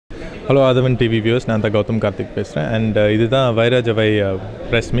Hello Athavan TV viewers, நான் தான் gautam karthick பேசுகிறேன். அண்ட் இதுதான் veiraja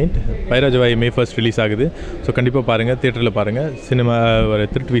press meet. veiraja May 1st release ஆகுது. ஸோ கண்டிப்பாக பாருங்கள், தியேட்டரில் பாருங்கள். சினிமா ஒரு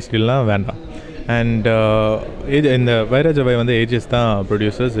திருட்டு வீஸ்லாம் வேண்டாம். அண்ட் இந்த veiraja வந்து ஏஜஸ் தான்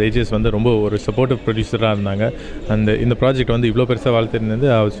ப்ரொடியூசர்ஸ். ஏஜஸ் வந்து ரொம்ப ஒரு சப்போர்ட்டிவ் ப்ரொடியூசராக இருந்தாங்க. அந்த இந்த ப்ராஜெக்ட் வந்து இவ்வளோ பெருசாக வளர்த்துருந்தது.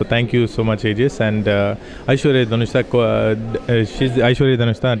 So thank you so much ages. And Aishwarya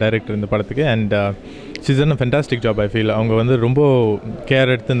Dhanush தான் டைரக்டர் இந்த படத்துக்கு. And she's done a fantastic job. I feel அவங்க வந்து ரொம்ப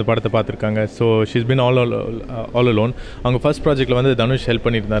கேர் எடுத்து இந்த படத்தை பார்த்துருக்காங்க. So she's been all alone. அவங்க ஃபர்ஸ்ட் ப்ராஜெக்ட்டில் வந்து தனுஷ் ஹெல்ப்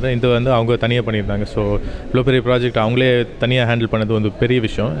பண்ணியிருந்தாரு. இது வந்து அவங்க தனியாக பண்ணியிருந்தாங்க. ஸோ இவ்வளோ பெரிய ப்ராஜெக்ட் அவங்களே தனியாக ஹேண்டில் பண்ணது வந்து பெரிய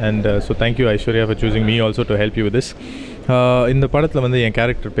விஷயம். And so thank you Aishwarya for choosing me also to help you with this. இந்த படத்தில் வந்து என்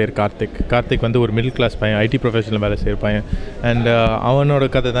கேரக்டர் பேர் கார்த்திக் வந்து ஒரு மிடில் கிளாஸ் பையன், ஐடி ப்ரொஃபஷனில் வேலை செய்கிற பையன். அண்ட் அவனோட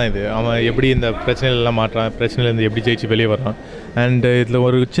கதை தான் இது. அவன் எப்படி இந்த பிரச்சனைகளெல்லாம் மாற்றான், பிரச்சனையிலேருந்து எப்படி ஜெயிச்சு வெளியே வரான். அண்ட் இதில்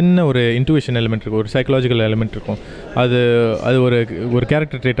ஒரு சின்ன ஒரு இன்ட்யூஷன் எலிமெண்ட் இருக்கும், ஒரு சைக்கலாஜிக்கல் எலிமெண்ட் இருக்கும். அது ஒரு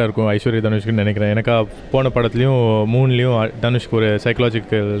கேரக்டர் ட்ரேட்டாக இருக்கும் ஐஸ்வர்யா தனுஷ்க்குன்னு நினைக்கிறேன். எனக்கு போன படத்துலையும் 3லேயும் தனுஷ்க்கு ஒரு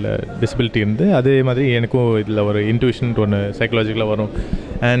சைக்கலாஜிக்கல் டிசபிலிட்டி இருந்து, அதே மாதிரி எனக்கும் இதில் ஒரு இன்ட்யூஷன் ஒன்று சைக்கலாஜிக்கலாக வரும்.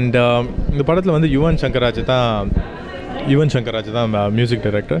 அண்ட் இந்த படத்தில் வந்து யுவன் சங்கர் ராஜ் தான் மியூசிக்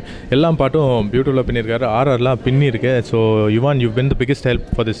டைரக்டர். எல்லா பாட்டும் பியூட்டிஃபுல்லாக பண்ணியிருக்காரு. ஆர்ஆர்லாம் பின்னிருக்கு. So Yuan, you been the biggest help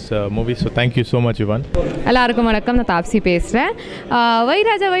for this movie. So thank you so much Yuan. எல்லாருக்கும் வணக்கம், நான் tapsee பேசுகிறேன்.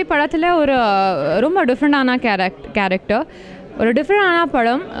 veiraja படத்தில் ஒரு ரொம்ப டிஃப்ரெண்டான கேரக்டர், ஒரு டிஃப்ரெண்டான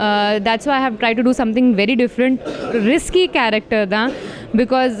படம். That's why I have try to do something very different, risky character தான்.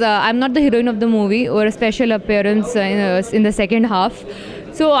 Because I am not the heroine of the movie. ஒரு special appearance in the second half.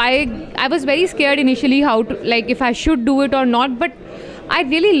 So I was very scared initially how to, like, if I should do it or not, but I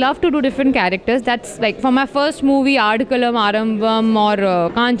really love to do different characters. That's like for my first movie, Adikalam, Arambam or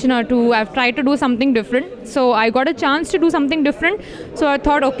Kanchana 2, I've tried to do something different. So I got a chance to do something different. So I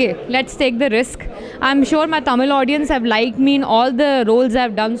thought, okay, let's take the risk. I'm sure my Tamil audience have liked me in all the roles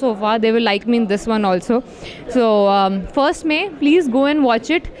I've done so far. They will like me in this one also. So 1st May, please go and watch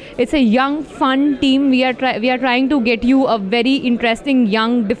it. It's a young, fun team. We are trying to get you a very interesting,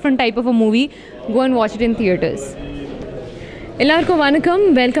 young, different type of a movie. Go and watch it in theaters. எல்லாருக்கும் வணக்கம்,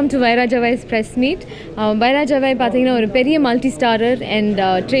 welcome to veiraja press meet. veiraja பார்த்தீங்கன்னா ஒரு பெரிய multi starrer. And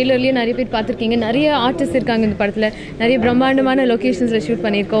ட்ரெய்லர்லேயே நிறைய பேர் பார்த்துருக்கீங்க. நிறைய artist இருக்காங்க இந்த படத்தில். நிறைய பிரம்மாண்டமான லொக்கேஷன்ஸில் ஷூட்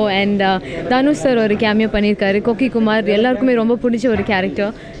பண்ணியிருக்கோம். அண்ட் தனுஷ் சார் ஒரு கேமியோ பண்ணியிருக்காரு. கோக்கி குமார் எல்லாருக்குமே ரொம்ப பிடிச்ச ஒரு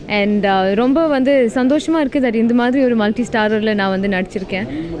கேரக்டர். அண்ட் ரொம்ப வந்து சந்தோஷமாக இருக்குது தட் இந்த மாதிரி ஒரு மல்டி ஸ்டாரரில் நான் வந்து நடிச்சிருக்கேன்.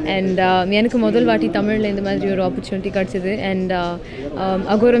 அண்ட் எனக்கு முதல் வாட்டி தமிழில் இந்த மாதிரி ஒரு ஆப்பர்ச்சுனிட்டி கிடச்சிது. அண்ட்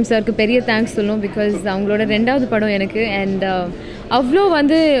அகோரம் சாருக்கு பெரிய தேங்க்ஸ் சொல்லணும். பிகாஸ் அவங்களோட 2வது படம் எனக்கு. அண்ட் அவ்வளோ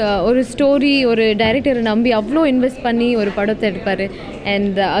வந்து ஒரு ஸ்டோரி, ஒரு டைரக்டரை நம்பி அவ்வளோ இன்வெஸ்ட் பண்ணி ஒரு படத்தை எடுப்பார்.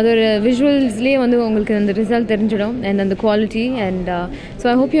 அண்ட் அதோட விஷுவல்ஸ்லேயே வந்து உங்களுக்கு அந்த ரிசல்ட் தெரிஞ்சிடும் அண்ட் அந்த quality. And so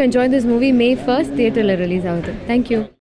I hope you enjoy this movie. May 1st தியேட்டரில் ரிலீஸ் ஆகுது. தேங்க்யூ.